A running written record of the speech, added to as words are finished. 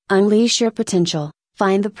Unleash your potential.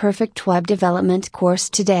 Find the perfect web development course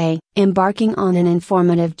today. Embarking on an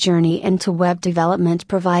informative journey into web development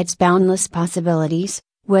provides boundless possibilities,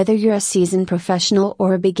 whether you're a seasoned professional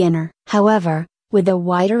or a beginner. However, with a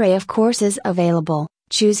wide array of courses available,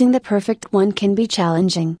 choosing the perfect one can be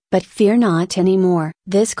challenging. But fear not anymore.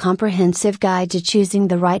 This comprehensive guide to choosing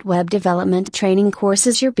the right web development training course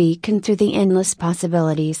is your beacon through the endless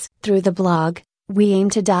possibilities. Through the blog, we aim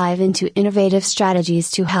to dive into innovative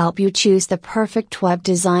strategies to help you choose the perfect web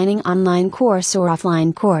designing online course or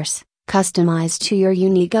offline course, customized to your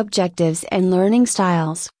unique objectives and learning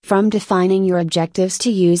styles. From defining your objectives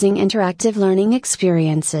to using interactive learning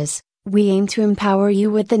experiences, we aim to empower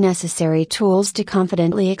you with the necessary tools to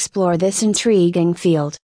confidently explore this intriguing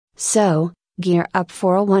field. So, gear up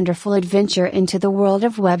for a wonderful adventure into the world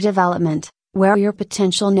of web development, where your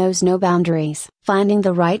potential knows no boundaries. Finding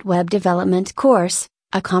the right web development course,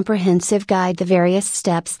 a comprehensive guide to various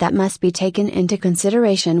steps that must be taken into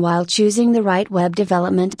consideration while choosing the right web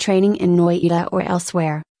development training in Noida or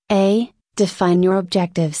elsewhere. A. Define your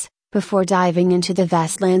objectives. Before diving into the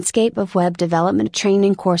vast landscape of web development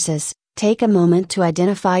training courses, take a moment to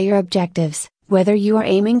identify your objectives. Whether you are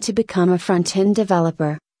aiming to become a front-end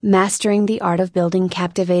developer, mastering the art of building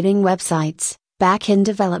captivating websites, back-end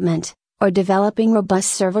development, or developing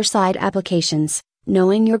robust server-side applications,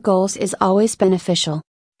 knowing your goals is always beneficial.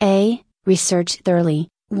 A. Research thoroughly.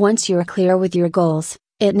 Once you're clear with your goals,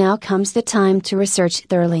 it now comes the time to research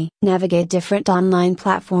thoroughly. Navigate different online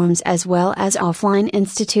platforms as well as offline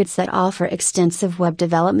institutes that offer extensive web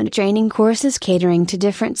development training courses catering to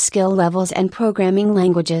different skill levels and programming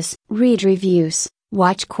languages. Read reviews,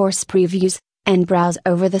 watch course previews, and browse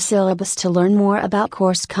over the syllabus to learn more about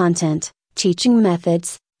course content, teaching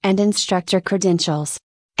methods, and instructor credentials.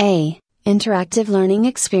 A. Interactive learning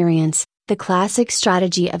experience. The classic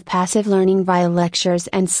strategy of passive learning via lectures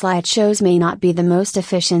and slideshows may not be the most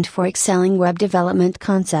efficient for excelling web development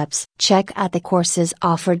concepts. Check out the courses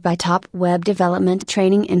offered by top web development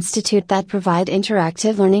training institute that provide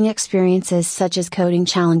interactive learning experiences such as coding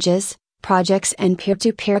challenges, projects and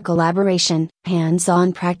peer-to-peer collaboration.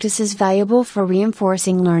 Hands-on practice is valuable for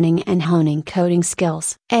reinforcing learning and honing coding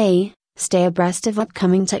skills. A. Stay abreast of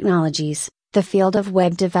upcoming technologies. The field of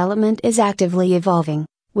web development is actively evolving,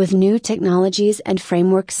 with new technologies and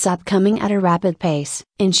frameworks upcoming at a rapid pace.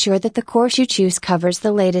 Ensure that the course you choose covers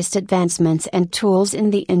the latest advancements and tools in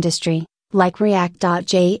the industry, like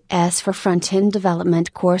React.js for front-end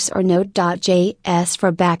development course or Node.js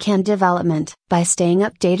for back-end development. By staying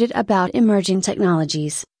updated about emerging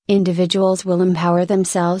technologies, individuals will empower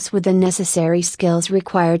themselves with the necessary skills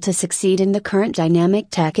required to succeed in the current dynamic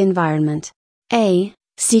tech environment. A.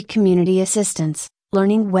 Seek community assistance.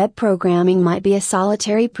 Learning web programming might be a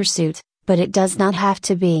solitary pursuit, but it does not have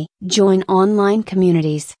to be. Join online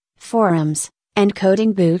communities, forums, and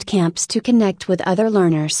coding boot camps to connect with other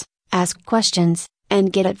learners, ask questions,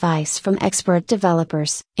 and get advice from expert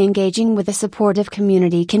developers. Engaging with a supportive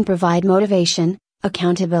community can provide motivation,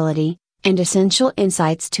 accountability, and essential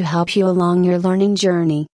insights to help you along your learning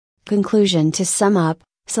journey. Conclusion. To sum up,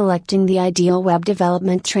 selecting the ideal web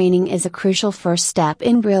development training is a crucial first step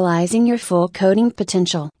in realizing your full coding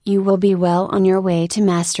potential. You will be well on your way to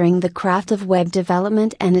mastering the craft of web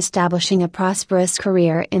development and establishing a prosperous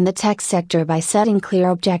career in the tech sector by setting clear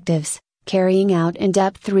objectives, carrying out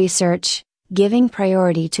in-depth research, giving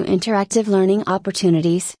priority to interactive learning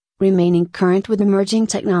opportunities, remaining current with emerging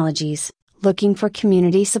technologies, looking for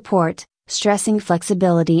community support, stressing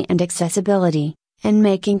flexibility and accessibility, and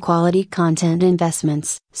making quality content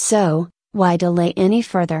investments. So, why delay any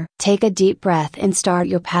further? Take a deep breath and start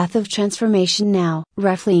your path of transformation now.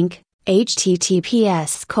 Ref link,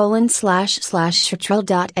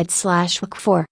 https://shorttrail.ed/WC4